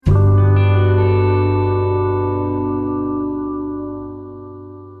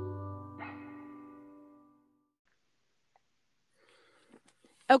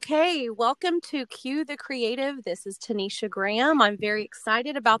Okay, welcome to Q the Creative. This is Tenisha Graham. I'm very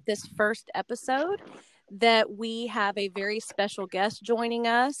excited about this first episode that we have a very special guest joining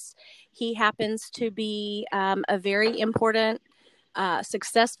us. He happens to be a very important,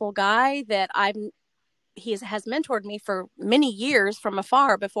 successful guy that he has mentored me for many years from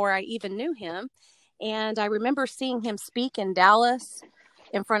afar before I even knew him. And I remember seeing him speak in Dallas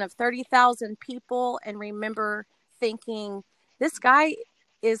in front of 30,000 people and remember thinking, this guy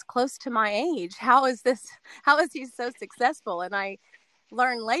is close to my age. How is he so successful? And I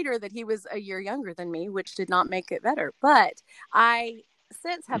learned later that he was a year younger than me, which did not make it better. But I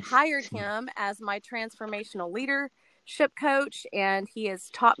since have hired him as my transformational leadership coach, and he has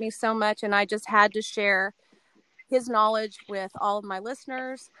taught me so much. And I just had to share his knowledge with all of my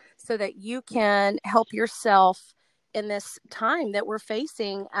listeners so that you can help yourself in this time that we're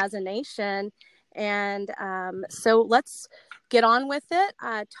facing as a nation. And so let's get on with it.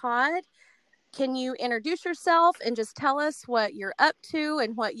 Todd, can you introduce yourself and just tell us what you're up to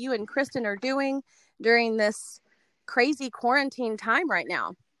and what you and Kristen are doing during this crazy quarantine time right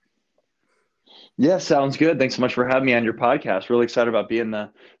now? Yeah, sounds good. Thanks so much for having me on your podcast. Really excited about being the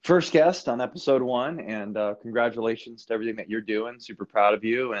first guest on episode 1, and congratulations to everything that you're doing. Super proud of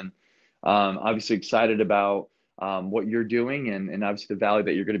you, and obviously excited about what you're doing, and obviously the value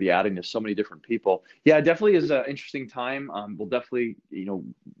that you're going to be adding to so many different people. Yeah, it definitely is an interesting time. We'll definitely,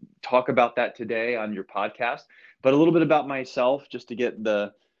 talk about that today on your podcast, but a little bit about myself just to get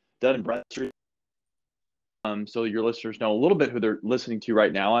the Dun and Bradstreet. So your listeners know a little bit who they're listening to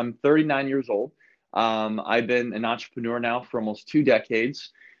right now. I'm 39 years old. I've been an entrepreneur now for almost 2 decades.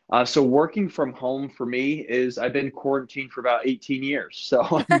 So working from home for me is I've been quarantined for about 18 years.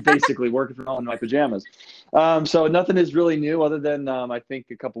 So I'm basically working from home in my pajamas. So nothing is really new other than I think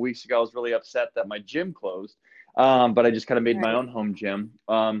a couple weeks ago I was really upset that my gym closed. But I just kind of made my Right. own home gym.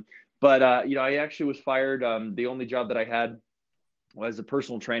 I actually was fired. The only job that I had as a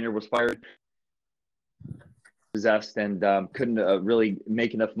personal trainer was fired possessed and couldn't really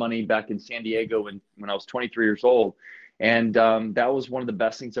make enough money back in San Diego when I was 23 years old. And that was one of the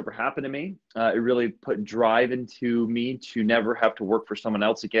best things that ever happened to me. It really put drive into me to never have to work for someone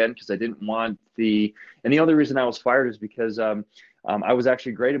else again because I didn't want and the only reason I was fired is because I was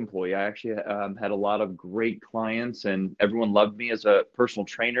actually a great employee. I actually had a lot of great clients and everyone loved me as a personal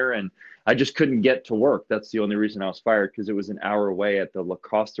trainer, and I just couldn't get to work. That's the only reason I was fired, because it was an hour away at the La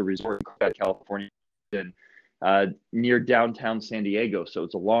Costa Resort in California. And near downtown San Diego. So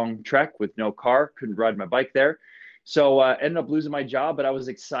it's a long trek with no car. Couldn't ride my bike there. So ended up losing my job, but I was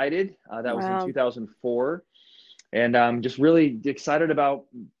excited. That was in Wow. 2004. And I'm just really excited about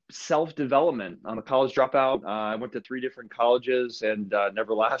self-development. I'm a college dropout. I went to 3 different colleges and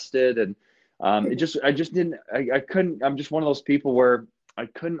never lasted. And I just didn't, I couldn't, I'm just one of those people where I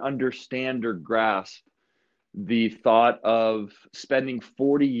couldn't understand or grasp the thought of spending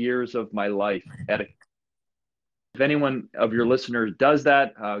 40 years of my life at a if anyone of your listeners does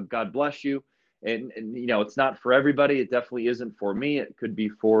that, God bless you. And it's not for everybody. It definitely isn't for me. It could be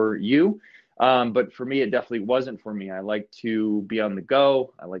for you. But for me, it definitely wasn't for me. I like to be on the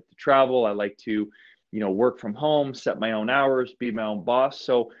go. I like to travel. I like to, work from home, set my own hours, be my own boss.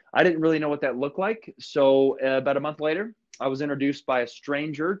 So I didn't really know what that looked like. So about a month later, I was introduced by a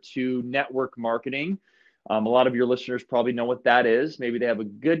stranger to network marketing. A lot of your listeners probably know what that is. Maybe they have a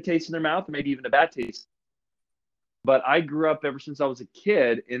good taste in their mouth, or maybe even a bad taste. But I grew up ever since I was a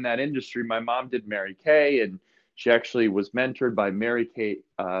kid in that industry. My mom did Mary Kay, and she actually was mentored by Mary Kay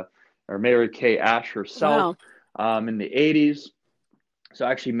Ash herself Wow. in the 80s. So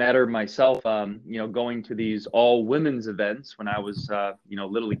I actually met her myself, going to these all women's events when I was,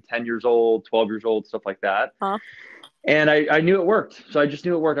 literally 10 years old, 12 years old, stuff like that. Huh? And I knew it worked. So I just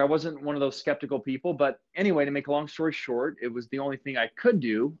knew it worked. I wasn't one of those skeptical people. But anyway, to make a long story short, it was the only thing I could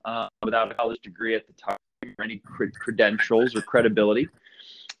do without a college degree at the time or any credentials or credibility.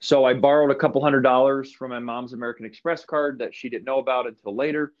 So I borrowed a couple $100s from my mom's American Express card that she didn't know about until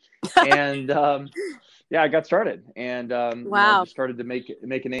later. And yeah, I got started and, Wow. just started to make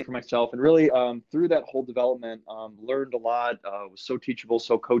a name for myself. And really through that whole development, learned a lot, was so teachable,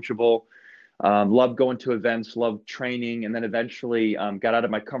 so coachable. Loved going to events, loved training, and then eventually got out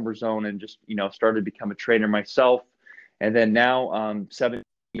of my comfort zone and just, started to become a trainer myself. And then now, 7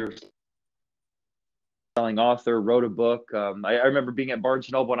 years selling author, wrote a book. I remember being at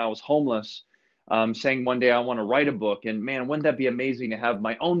Barnes & Noble when I was homeless, saying one day I want to write a book. And man, wouldn't that be amazing to have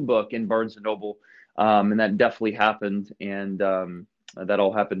my own book in Barnes & Noble? And that definitely happened. And that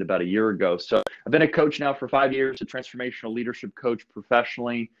all happened about a year ago. So I've been a coach now for 5 years, a transformational leadership coach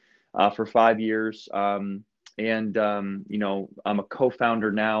professionally for 5 years. And, I'm a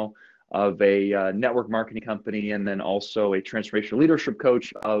co-founder now of a network marketing company, and then also a transformational leadership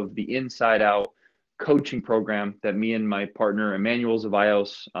coach of the Inside Out coaching program that me and my partner Emmanuel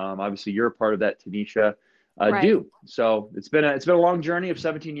Zavaios, obviously you're a part of that, Tanisha, Right. do. So it's been a long journey of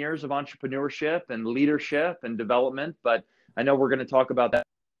 17 years of entrepreneurship and leadership and development, but I know we're going to talk about that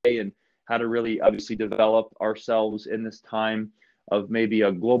today and how to really obviously develop ourselves in this time of maybe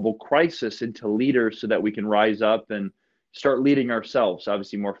a global crisis into leaders so that we can rise up and start leading ourselves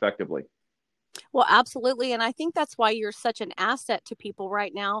obviously more effectively. Well, absolutely. And I think that's why you're such an asset to people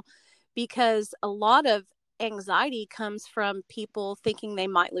right now, because a lot of anxiety comes from people thinking they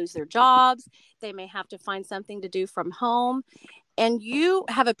might lose their jobs. They may have to find something to do from home. And you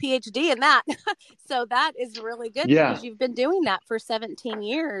have a PhD in that. So that is really good Yeah. because you've been doing that for 17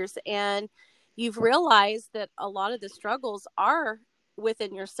 years and you've realized that a lot of the struggles are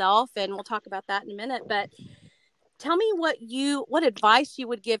within yourself. And we'll talk about that in a minute. But tell me what advice you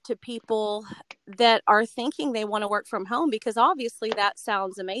would give to people that are thinking they want to work from home, because obviously that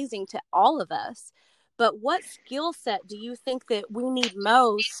sounds amazing to all of us. But what skill set do you think that we need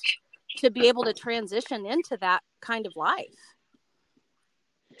most to be able to transition into that kind of life?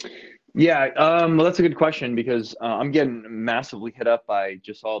 Yeah, well, that's a good question because I'm getting massively hit up by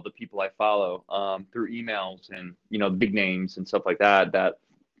just all the people I follow through emails and big names and stuff like that. That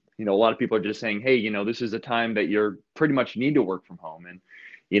a lot of people are just saying, hey, this is a time that you're pretty much need to work from home,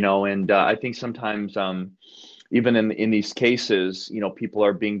 and I think sometimes even in these cases, people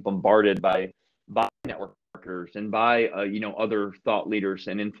are being bombarded by network marketers and by other thought leaders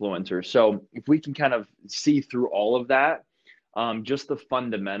and influencers. So if we can kind of see through all of that, just the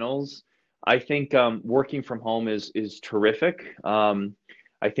fundamentals. I think working from home is terrific.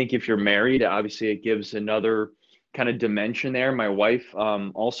 I think if you're married, obviously it gives another kind of dimension there. My wife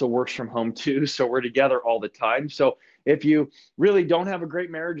also works from home too, so we're together all the time. So if you really don't have a great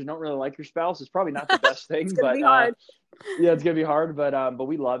marriage and don't really like your spouse, it's probably not the best It's thing. going to But be hard. yeah, it's gonna be hard. But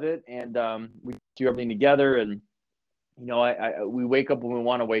we love it, and we do everything together. And we wake up when we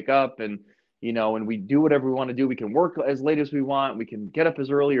want to wake up, and we do whatever we want to do. We can work as late as we want. We can get up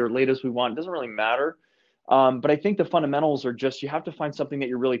as early or late as we want. It doesn't really matter. But I think the fundamentals are just you have to find something that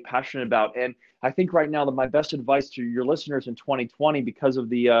you're really passionate about. And I think right now that my best advice to your listeners in 2020, because of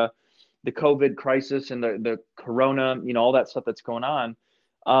the COVID crisis and the Corona, all that stuff that's going on.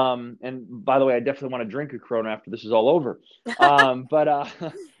 And by the way, I definitely want to drink a Corona after this is all over. But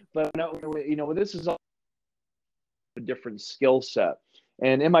but no, this is a different skill set.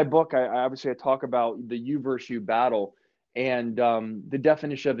 And in my book, I talk about the you versus you battle. And the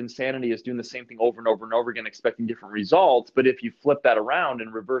definition of insanity is doing the same thing over and over and over again, expecting different results. But if you flip that around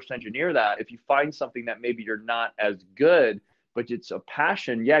and reverse engineer that, if you find something that maybe you're not as good, but it's a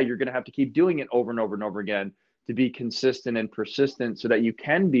passion, yeah, you're going to have to keep doing it over and over and over again to be consistent and persistent so that you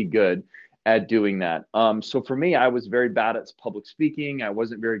can be good at doing that. So for me, I was very bad at public speaking. I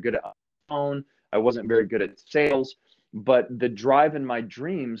wasn't very good at phone. I wasn't very good at sales. But the drive in my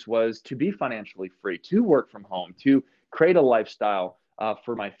dreams was to be financially free, to work from home, to create a lifestyle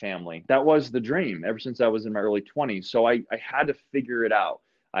for my family. That was the dream ever since I was in my early 20s. So I had to figure it out.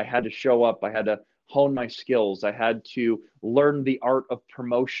 I had to show up. I had to hone my skills. I had to learn the art of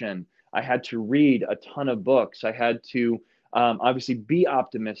promotion. I had to read a ton of books. I had to obviously be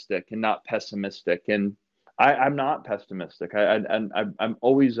optimistic and not pessimistic. And I'm not pessimistic. I'm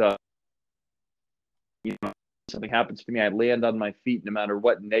always something happens to me, I land on my feet no matter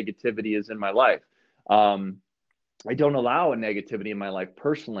what negativity is in my life. Um, I don't allow a negativity in my life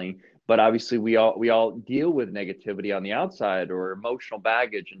personally, but obviously we all deal with negativity on the outside or emotional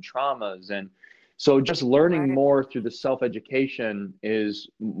baggage and traumas. And so just learning Right. more through the self-education is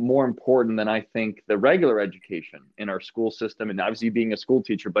more important than I think the regular education in our school system, and obviously being a school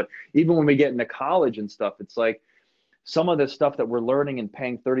teacher. But even when we get into college and stuff, it's like some of the stuff that we're learning and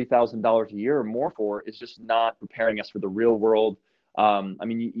paying $30,000 a year or more for is just not preparing us for the real world. I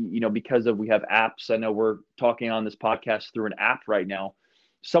mean, because we have apps. I know we're talking on this podcast through an app right now.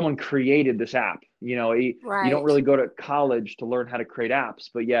 Someone created this app. You don't Right. really go to college to learn how to create apps,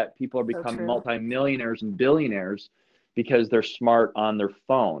 but yet people are So becoming true. multimillionaires and billionaires because they're smart on their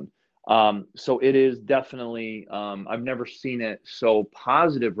phone. So it is definitely, I've never seen it so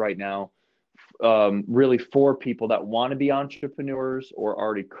positive right now, really for people that want to be entrepreneurs or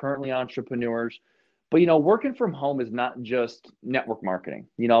already currently entrepreneurs. But working from home is not just network marketing.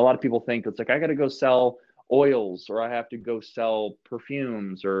 A lot of people think it's like I got to go sell oils or I have to go sell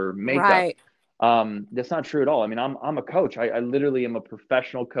perfumes or makeup. Right. That's not true at all. I mean, I'm a coach. I literally am a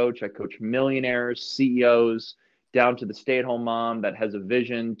professional coach. I coach millionaires, CEOs, down to the stay-at-home mom that has a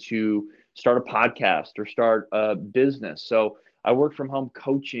vision to start a podcast or start a business. So I work from home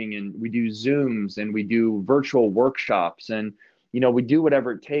coaching, and we do Zooms and we do virtual workshops, and we do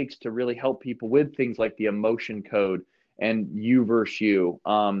whatever it takes to really help people with things like the emotion code and you versus you.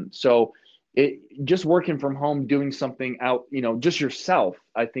 So it just working from home, doing something out, just yourself,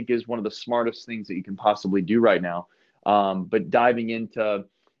 I think is one of the smartest things that you can possibly do right now. But diving into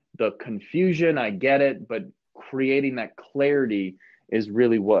the confusion, I get it, but creating that clarity is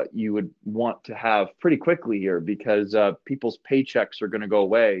really what you would want to have pretty quickly here, because people's paychecks are going to go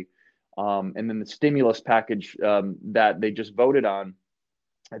away. And then the stimulus package that they just voted on,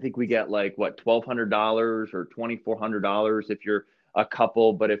 I think we get like what, $1,200 or $2,400 if you're a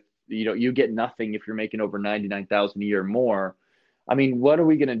couple, but if you get nothing if you're making over 99,000 a year more. I mean, what are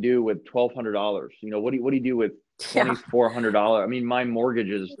we going to do with $1,200? What do you do with Yeah. $2,400? I mean, my mortgage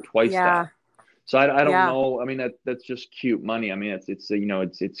is twice Yeah. that. So I don't Yeah. know. I mean, that's just cute money. I mean,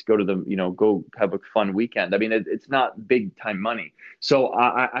 it's go to the, go have a fun weekend. I mean, it's not big time money. So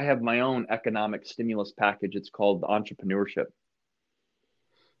I have my own economic stimulus package. It's called entrepreneurship.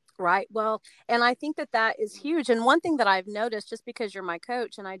 Right. Well, and I think that that is huge. And one thing that I've noticed, just because you're my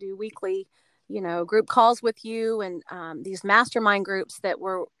coach and I do weekly, group calls with you, and these mastermind groups that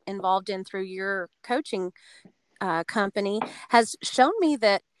we're involved in through your coaching company, has shown me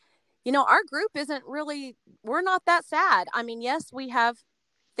that, our group isn't really, we're not that sad. I mean, yes, we have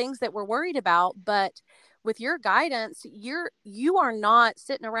things that we're worried about, but with your guidance, you are not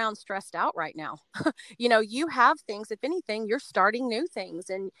sitting around stressed out right now. You have things, if anything, you're starting new things,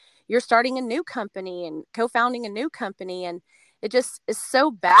 and you're starting a new company and co-founding a new company. And it just is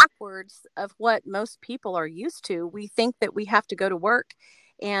so backwards of what most people are used to. We think that we have to go to work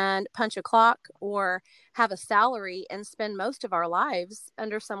and punch a clock or have a salary and spend most of our lives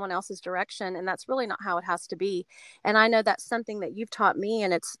under someone else's direction. And that's really not how it has to be. And I know that's something that you've taught me,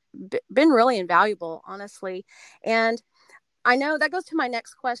 and it's been really invaluable, honestly. And I know that goes to my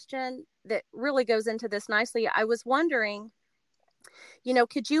next question that really goes into this nicely. I was wondering,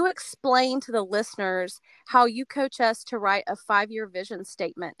 could you explain to the listeners how you coach us to write a 5-year vision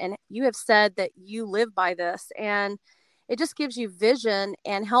statement? And you have said that you live by this, and it just gives you vision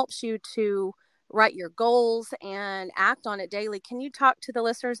and helps you to write your goals and act on it daily. Can you talk to the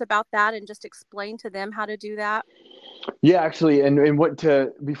listeners about that and just explain to them how to do that? Yeah, actually, and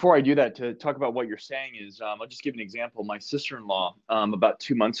before I do that, to talk about what you're saying is, I'll just give an example. My sister-in-law, about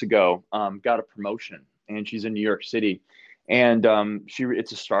 2 months ago, got a promotion, and she's in New York City, and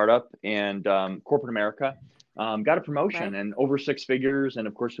it's a startup, and corporate America, got a promotion Right. and over 6 figures, and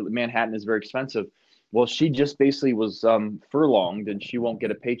of course, Manhattan is very expensive. Well, she just basically was furlonged, and she won't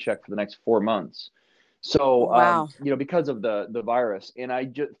get a paycheck for the next 4 months. So, Wow. because of the virus,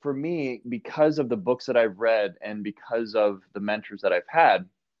 and for me, because of the books that I've read and because of the mentors that I've had,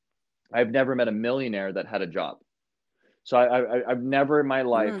 I've never met a millionaire that had a job. So I've never in my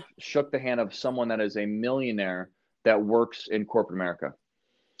life Mm, shook the hand of someone that is a millionaire that works in corporate America.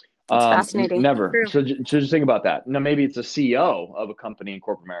 that's fascinating. Never. True. So just think about that. Now, maybe it's a CEO of a company in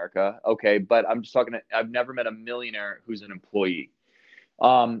corporate America. Okay. But I'm just talking, I've never met a millionaire who's an employee.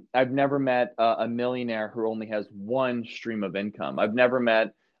 I've never met a millionaire who only has one stream of income. I've never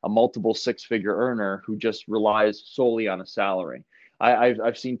met a multiple 6-figure earner who just relies solely on a salary.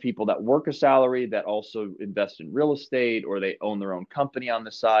 I've seen people that work a salary that also invest in real estate, or they own their own company on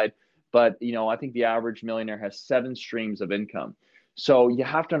the side. But, I think the average millionaire has 7 streams of income. So you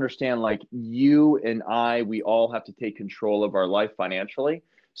have to understand, like, you and we all have to take control of our life financially.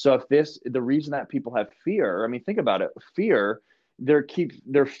 So the reason that people have fear, I mean, think about it, fear, they're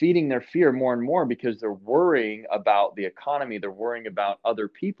feeding their fear more and more because they're worrying about the economy, they're worrying about other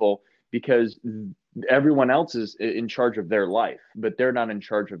people, because everyone else is in charge of their life, but they're not in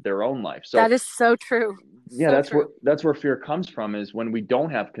charge of their own life. So That is so true. yeah, So true. that's where fear comes from, is when we don't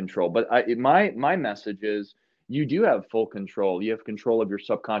have control. But my message is, you do have full control. You have control of your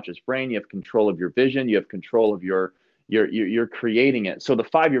subconscious brain, you have control of your vision, you have control of you're creating it. So the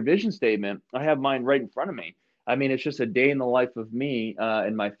 5-year vision statement, I have mine right in front of me. I mean, it's just a day in the life of me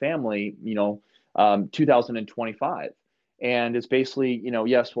and my family, 2025. And it's basically,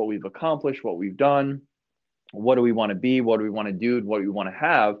 yes, what we've accomplished, what we've done, what do we want to be, what do we want to do, what do we want to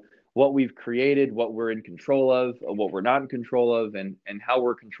have, what we've created, what we're in control of, what we're not in control of, and how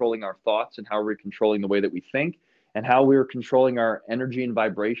we're controlling our thoughts, and how we're controlling the way that we think, and how we're controlling our energy and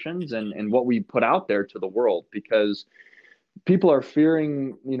vibrations, and what we put out there to the world. Because people are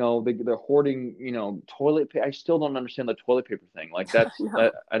fearing, they're hoarding, toilet paper. I still don't understand the toilet paper thing. Like,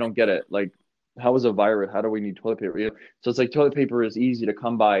 No. I don't get it. Like, how is a virus? How do we need toilet paper? So it's like, toilet paper is easy to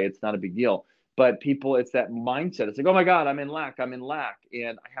come by. It's not a big deal. But people, it's that mindset. It's like, oh my God, I'm in lack. I'm in lack.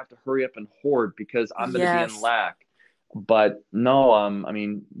 And I have to hurry up and hoard because I'm going to be in Yes. lack. But no, I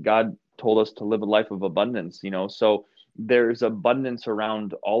mean, God told us to live a life of abundance, so there's abundance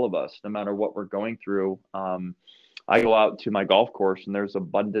around all of us, no matter what we're going through. I go out to my golf course and there's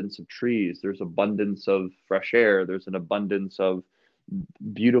abundance of trees. There's abundance of fresh air. There's an abundance of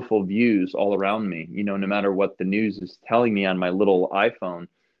beautiful views all around me, no matter what the news is telling me on my little iPhone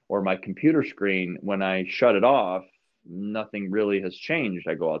or my computer screen. When I shut it off, nothing really has changed.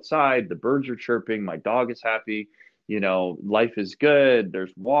 I go outside, the birds are chirping, my dog is happy, life is good,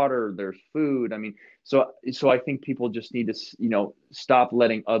 there's water, there's food. I mean, so I think people just need to, stop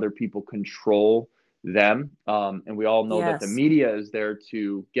letting other people control them. And we all know that the Yes. media is there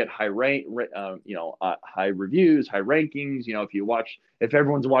to get high reviews, high rankings. If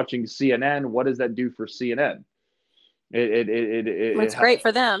everyone's watching CNN, what does that do for CNN? It's great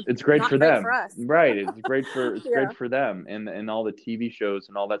for them, It's great not for great for them, us. right? It's Yeah. great for them and all the TV shows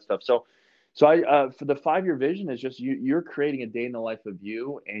and all that stuff. So I for the 5-year vision is just you're creating a day in the life of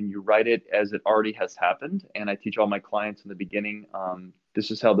you, and you write it as it already has happened. And I teach all my clients in the beginning.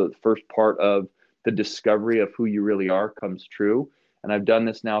 This is how the first part of the discovery of who you really are comes true. And I've done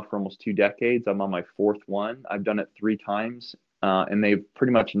this now for almost 2 decades. I'm on my 4th one. I've done it 3 times, and they've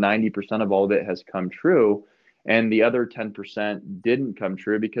pretty much 90% of all of it has come true. And the other 10% didn't come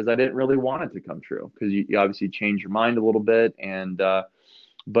true because I didn't really want it to come true, because you obviously change your mind a little bit.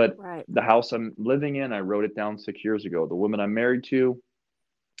 But Right. the house I'm living in, I wrote it down 6 years ago. The woman I'm married to,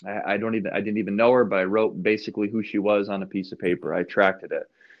 I didn't even know her, but I wrote basically who she was on a piece of paper. I attracted it,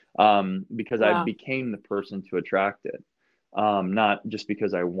 because I Wow. became the person to attract it, not just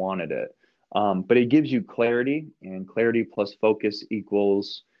because I wanted it. But it gives you clarity, and clarity plus focus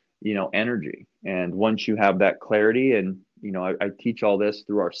equals, energy. And once you have that clarity, and, I teach all this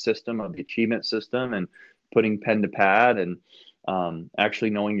through our system of the achievement system, and putting pen to pad, and actually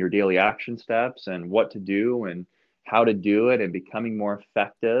knowing your daily action steps and what to do and how to do it, and becoming more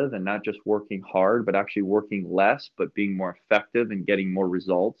effective, and not just working hard, but actually working less, but being more effective and getting more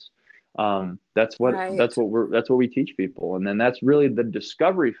results. Right. That's what we teach people. And then that's really the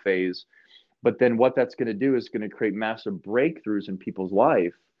discovery phase. But then what that's going to do is going to create massive breakthroughs in people's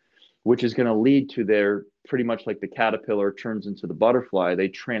life, which is going to lead to their, pretty much like the caterpillar turns into the butterfly, they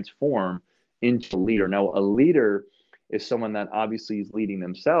transform into a leader. Now, a leader is someone that obviously is leading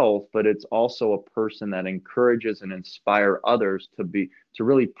themselves, but it's also a person that encourages and inspire others to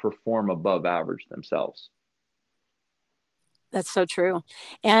really perform above average themselves. That's so true.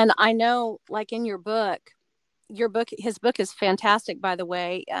 And I know, like in his book is fantastic, by the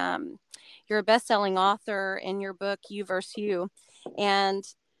way. You're a best-selling author in your book, You versus You. And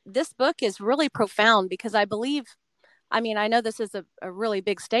this book is really profound because I know this is a really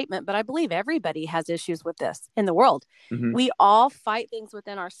big statement, but I believe everybody has issues with this in the world. Mm-hmm. We all fight things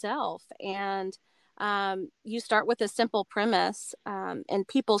within ourselves. And you start with a simple premise, and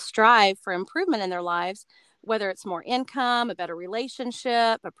people strive for improvement in their lives, whether it's more income, a better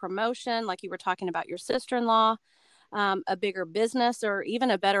relationship, a promotion, like you were talking about your sister-in-law, a bigger business, or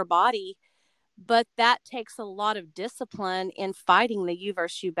even a better body. But that takes a lot of discipline in fighting the you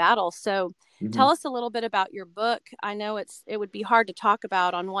versus you battle. So Mm-hmm. tell us a little bit about your book. I know it would be hard to talk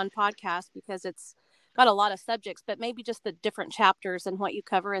about on one podcast because it's got a lot of subjects, but maybe just the different chapters and what you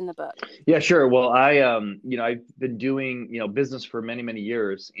cover in the book. Yeah, sure. Well, I've been doing, business for many, many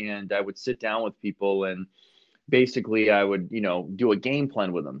years, and I would sit down with people, and basically I would, do a game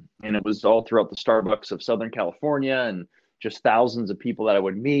plan with them. And it was all throughout the Starbucks of Southern California, and just thousands of people that I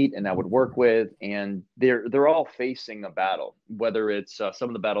would meet and I would work with. And they're all facing a battle, whether it's some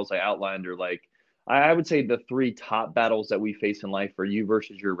of the battles I outlined are like, I would say the 3 top battles that we face in life are you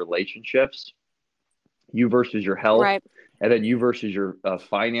versus your relationships, you versus your health, Right. and then you versus your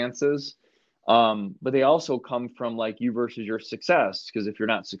finances. But they also come from like you versus your success, because if you're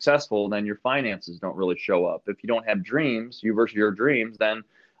not successful, then your finances don't really show up. If you don't have dreams, you versus your dreams, then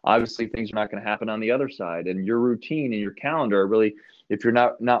obviously things are not going to happen on the other side. And your routine and your calendar really, if you're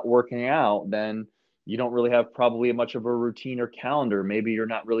not working out, then you don't really have probably much of a routine or calendar. Maybe you're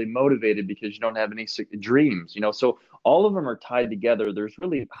not really motivated because you don't have any dreams, so all of them are tied together. There's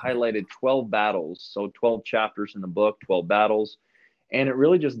really highlighted 12 battles. So 12 chapters in the book, 12 battles. And it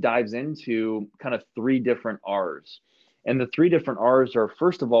really just dives into kind of 3 different R's. And the 3 different R's are,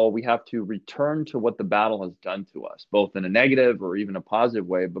 first of all, we have to return to what the battle has done to us, both in a negative or even a positive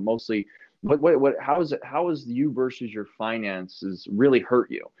way, but mostly how is you versus your finances really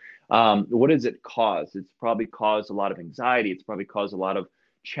hurt you? What does it cause? It's probably caused a lot of anxiety. It's probably caused a lot of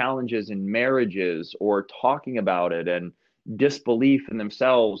challenges in marriages or talking about it. And disbelief in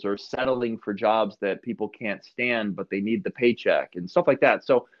themselves or settling for jobs that people can't stand, but they need the paycheck and stuff like that.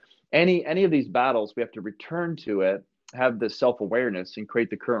 So any of these battles, we have to return to it, have the self-awareness, and create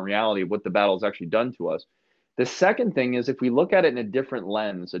the current reality of what the battle has actually done to us. The second thing is, if we look at it in a different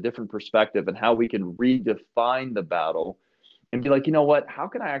lens, a different perspective, and how we can redefine the battle and be like, you know what, how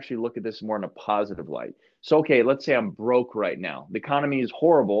can I actually look at this more in a positive light? So, okay, let's say I'm broke right now. The economy is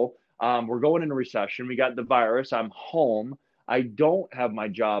horrible. We're going into recession. We got the virus. I'm home. I don't have my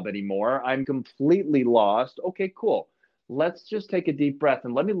job anymore. I'm completely lost. Okay, cool. Let's just take a deep breath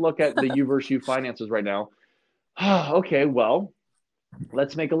and let me look at the U versus U finances right now. Okay, well,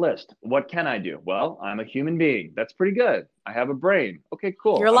 let's make a list. What can I do? Well, I'm a human being. That's pretty good. I have a brain. Okay,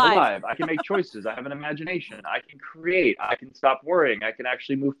 cool. You're I'm alive. alive. I can make choices. I have an imagination. I can create. I can stop worrying. I can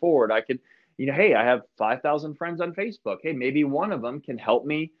actually move forward. I can, hey, I have 5,000 friends on Facebook. Hey, maybe one of them can help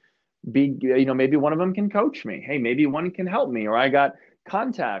me be, maybe one of them can coach me. Hey, maybe one can help me, or I got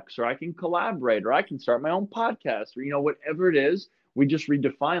contacts, or I can collaborate, or I can start my own podcast, or, whatever it is. We just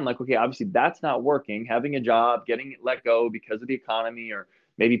redefine, like, okay, obviously that's not working. Having a job, getting let go because of the economy, or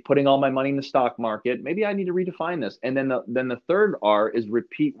maybe putting all my money in the stock market. Maybe I need to redefine this. And then the third R is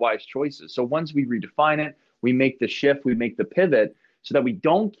repeat wise choices. So once we redefine it, we make the shift, we make the pivot, so that we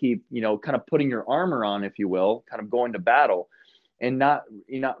don't keep, kind of putting your armor on, if you will, kind of going to battle, and not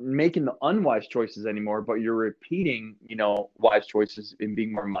making the unwise choices anymore, but you're repeating, wise choices and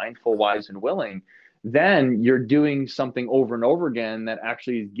being more mindful, wise, and willing. Then you're doing something over and over again that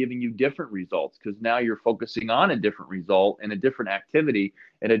actually is giving you different results, because now you're focusing on a different result and a different activity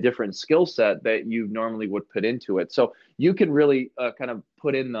and a different skill set that you normally would put into it. So you can really kind of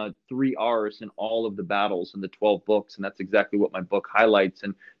put in the 3 R's in all of the battles in the 12 books. And that's exactly what my book highlights.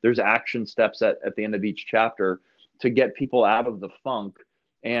 And there's action steps at the end of each chapter to get people out of the funk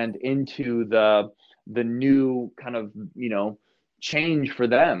and into the new kind of, change for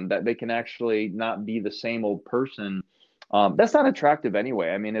them, that they can actually not be the same old person. That's not attractive anyway.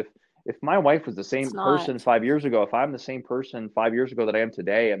 I mean, if my wife was the same It's person not. 5 years ago, if I'm the same person 5 years ago that I am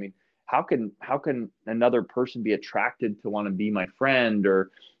today, I mean, how can another person be attracted to want to be my friend, or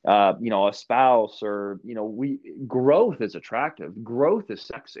a spouse, or growth is attractive, growth is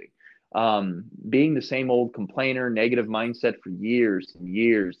sexy. Being the same old complainer, negative mindset for years and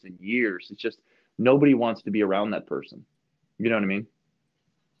years and years, it's just, nobody wants to be around that person. You know what I mean?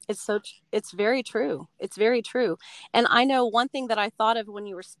 It's very true. It's very true. And I know one thing that I thought of when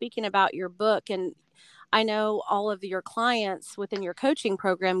you were speaking about your book, and I know all of your clients within your coaching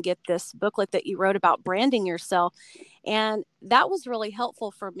program get this booklet that you wrote about branding yourself. And that was really helpful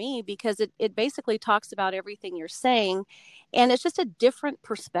for me, because it basically talks about everything you're saying. And it's just a different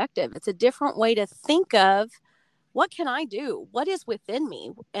perspective. It's a different way to think of, what can I do? What is within me?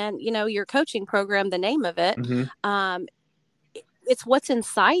 And, your coaching program, the name of it, Mm-hmm. um, it's what's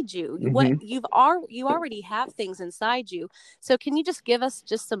inside you. Mm-hmm. You already have things inside you. So can you just give us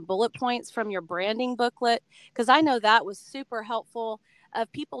just some bullet points from your branding booklet? Because I know that was super helpful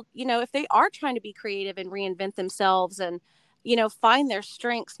of people, if they are trying to be creative and reinvent themselves and, find their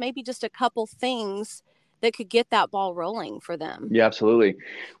strengths, maybe just a couple things that could get that ball rolling for them. Yeah, absolutely.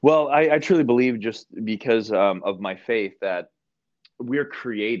 Well, I truly believe, just because of my faith, that we're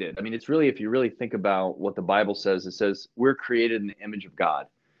created. I mean, it's really, if you really think about what the Bible says, it says we're created in the image of God.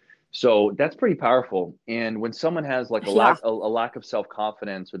 So that's pretty powerful. And when someone has like Yeah. a lack of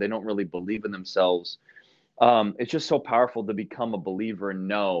self-confidence, or they don't really believe in themselves, it's just so powerful to become a believer and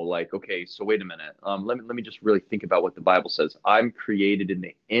know, like, okay, so wait a minute. Let me just really think about what the Bible says. I'm created in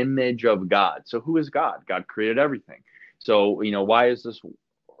the image of God. So who is God? God created everything. So, why is this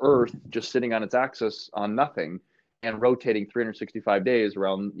earth just sitting on its axis on nothing and rotating 365 days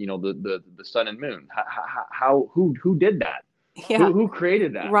around, the sun and moon? Who did that? Yeah. Who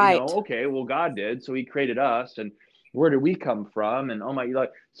created that? Right. Okay, well, God did. So he created us, and where did we come from? And oh my,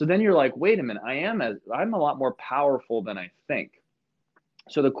 so then you're like, wait a minute, I'm a lot more powerful than I think.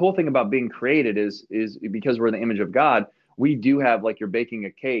 So the cool thing about being created is because we're in the image of God, we do have, like, you're baking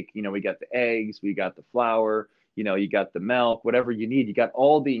a cake, we got the eggs, we got the flour, you got the milk, whatever you need, you got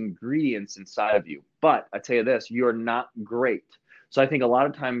all the ingredients inside of you. But I tell you this, you're not great. So I think a lot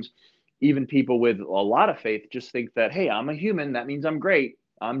of times, even people with a lot of faith just think that, hey, I'm a human, that means I'm great.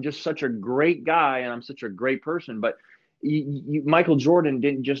 I'm just such a great guy and I'm such a great person. But Michael Jordan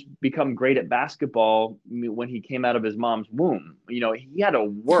didn't just become great at basketball when he came out of his mom's womb. He had to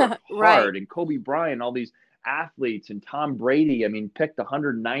work Right. hard. And Kobe Bryant, all these athletes, and Tom Brady, I mean, picked the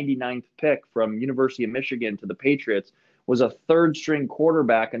 199th pick from University of Michigan to the Patriots, was a third string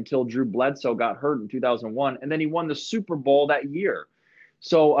quarterback until Drew Bledsoe got hurt in 2001. And then he won the Super Bowl that year.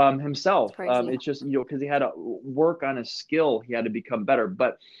 So himself, Crazy. it's just, because he had to work on his skill, he had to become better.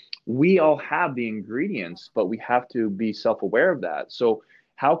 But we all have the ingredients, but we have to be self-aware of that. So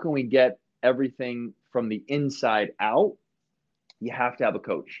how can we get everything from the inside out? You have to have a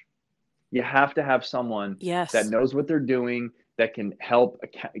coach. You have to have someone that Yes. knows what they're doing, that can help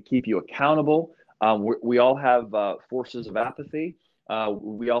keep you accountable. We all have forces of apathy.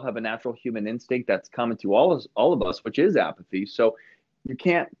 We all have a natural human instinct that's common to all of us, which is apathy. So you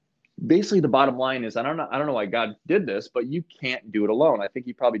can't. Basically, the bottom line is, I don't know why God did this, but you can't do it alone. I think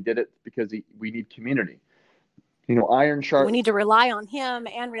He probably did it because we need community. Iron We sharp. need to rely on him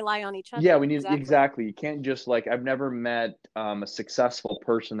and rely on each Yeah, other. we need Exactly. exactly. You can't just like I've never met a successful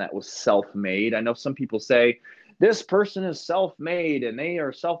person that was self-made. I know some people say this person is self-made and they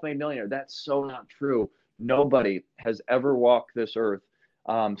are self-made millionaire. That's so not true. Nobody has ever walked this earth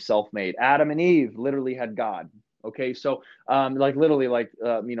self-made. Adam and Eve literally had God. Okay, so like literally like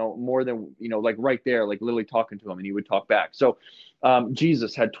more than like right there, like literally talking to him and he would talk back. So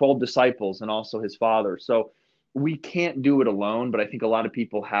Jesus had 12 disciples and also his father. So we can't do it alone, but I think a lot of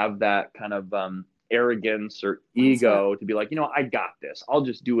people have that kind of arrogance or Mindset. ego to be like, I got this. I'll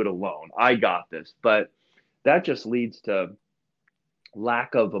just do it alone. I got this. But that just leads to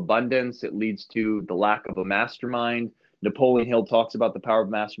lack of abundance. It leads to the lack of a mastermind. Napoleon Hill talks about the power of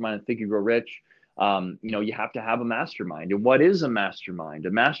mastermind and Think and Grow Rich. You have to have a mastermind. And what is a mastermind?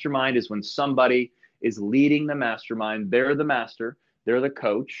 A mastermind is when somebody is leading the mastermind. They're the master. They're the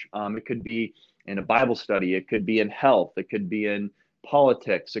coach. It could be in a Bible study. It could be in health. It could be in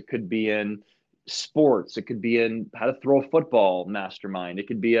politics. It could be in sports. It could be in how to throw a football mastermind. It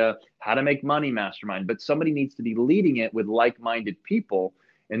could be a how to make money mastermind. But somebody needs to be leading it with like-minded people,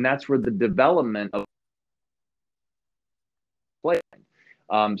 and that's where the development of play.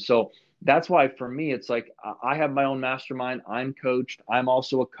 So that's why for me, it's like I have my own mastermind. I'm coached. I'm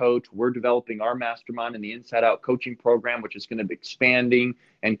also a coach. We're developing our mastermind in the Inside Out coaching program, which is going to be expanding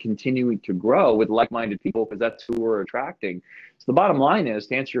and continuing to grow with like-minded people because that's who we're attracting. So the bottom line is,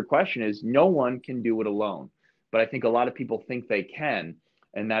 to answer your question, is no one can do it alone. But I think a lot of people think they can.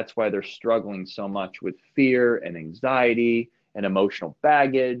 And that's why they're struggling so much with fear and anxiety and emotional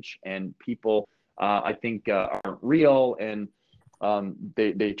baggage. And people, I think, aren't real. And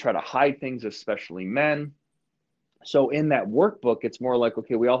they try to hide things, especially men. So in that workbook, it's more like,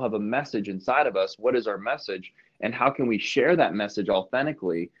 okay, we all have a message inside of us. What is our message? And how can we share that message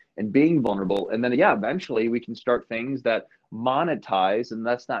authentically and being vulnerable? And then, yeah, eventually we can start things that monetize. And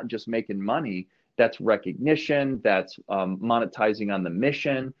that's not just making money, that's recognition, that's monetizing on the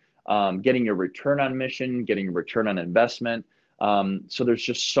mission, getting a return on mission, getting a return on investment. So there's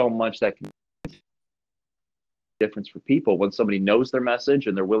just so much that can difference for people when somebody knows their message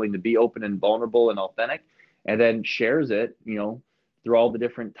and they're willing to be open and vulnerable and authentic and then shares it, through all the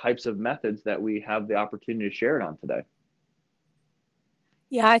different types of methods that we have the opportunity to share it on today.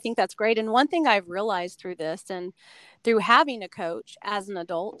 Yeah, I think that's great. And one thing I've realized through this and through having a coach as an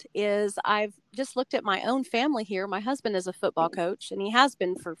adult is I've just looked at my own family here. My husband is a football coach and he has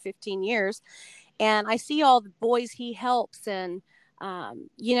been for 15 years. And I see all the boys he helps and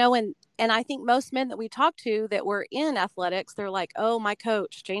I think most men that we talk to that were in athletics, they're like, oh, my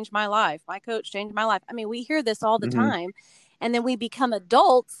coach changed my life. My coach changed my life. I mean, we hear this all the Mm-hmm. time. And then we become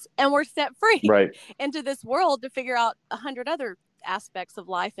adults and we're set free Right. into this world to figure out 100 other aspects of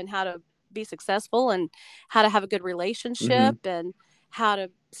life and how to be successful and how to have a good Mm-hmm. relationship and how to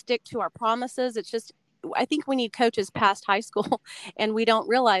stick to our promises. It's just, I think we need coaches past high school and we don't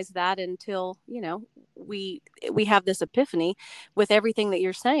realize that until, we have this epiphany with everything that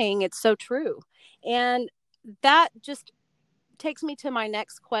you're saying. It's so true. And that just takes me to my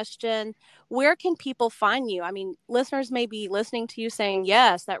next question. Where can people find you? I mean, listeners may be listening to you saying,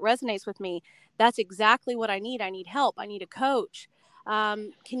 yes, that resonates with me. That's exactly what I need. I need help. I need a coach.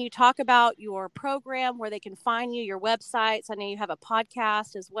 Can you talk about your program, where they can find you, your websites? I know you have a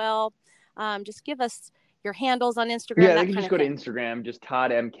podcast as well. Just give us your handles on Instagram, Yeah, they that can kind just of go to thing. Instagram, just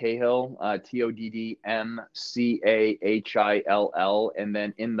Todd M. Cahill, ToddMCahill. And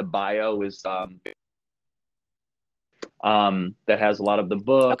then in the bio is that has a lot of the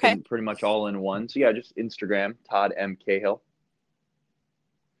book Okay, and pretty much all in one. So yeah, just Instagram, Todd M. Cahill.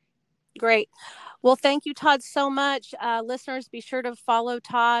 great. Well, thank you, Todd, so much. Listeners, be sure to follow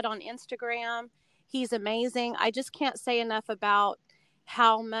Todd on Instagram. He's amazing. I just can't say enough about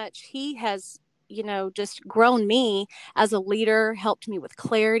how much he has, just grown me as a leader, helped me with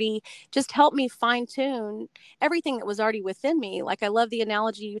clarity, just helped me fine tune everything that was already within me. Like, I love the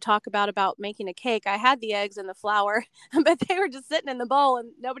analogy you talk about making a cake. I had the eggs and the flour, but they were just sitting in the bowl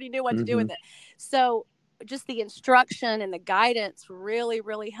and nobody knew what to do Mm-hmm. with it. So just the instruction and the guidance really,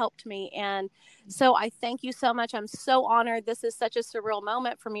 really helped me. And so I thank you so much. I'm so honored. This is such a surreal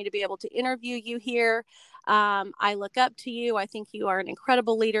moment for me to be able to interview you here. I look up to you. I think you are an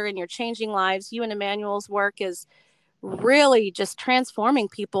incredible leader and you're changing lives. You and Emmanuel's work is really just transforming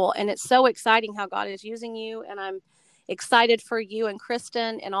people. And it's so exciting how God is using you. And I'm excited for you and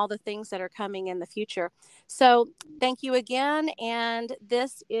Kristen and all the things that are coming in the future. So thank you again. And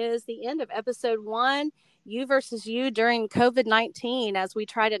this is the end of episode 1, You versus You during COVID-19, as we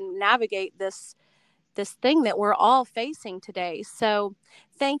try to navigate this thing that we're all facing today. So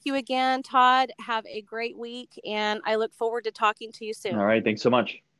thank you again, Todd. Have a great week. And I look forward to talking to you All soon. right. Thanks so much.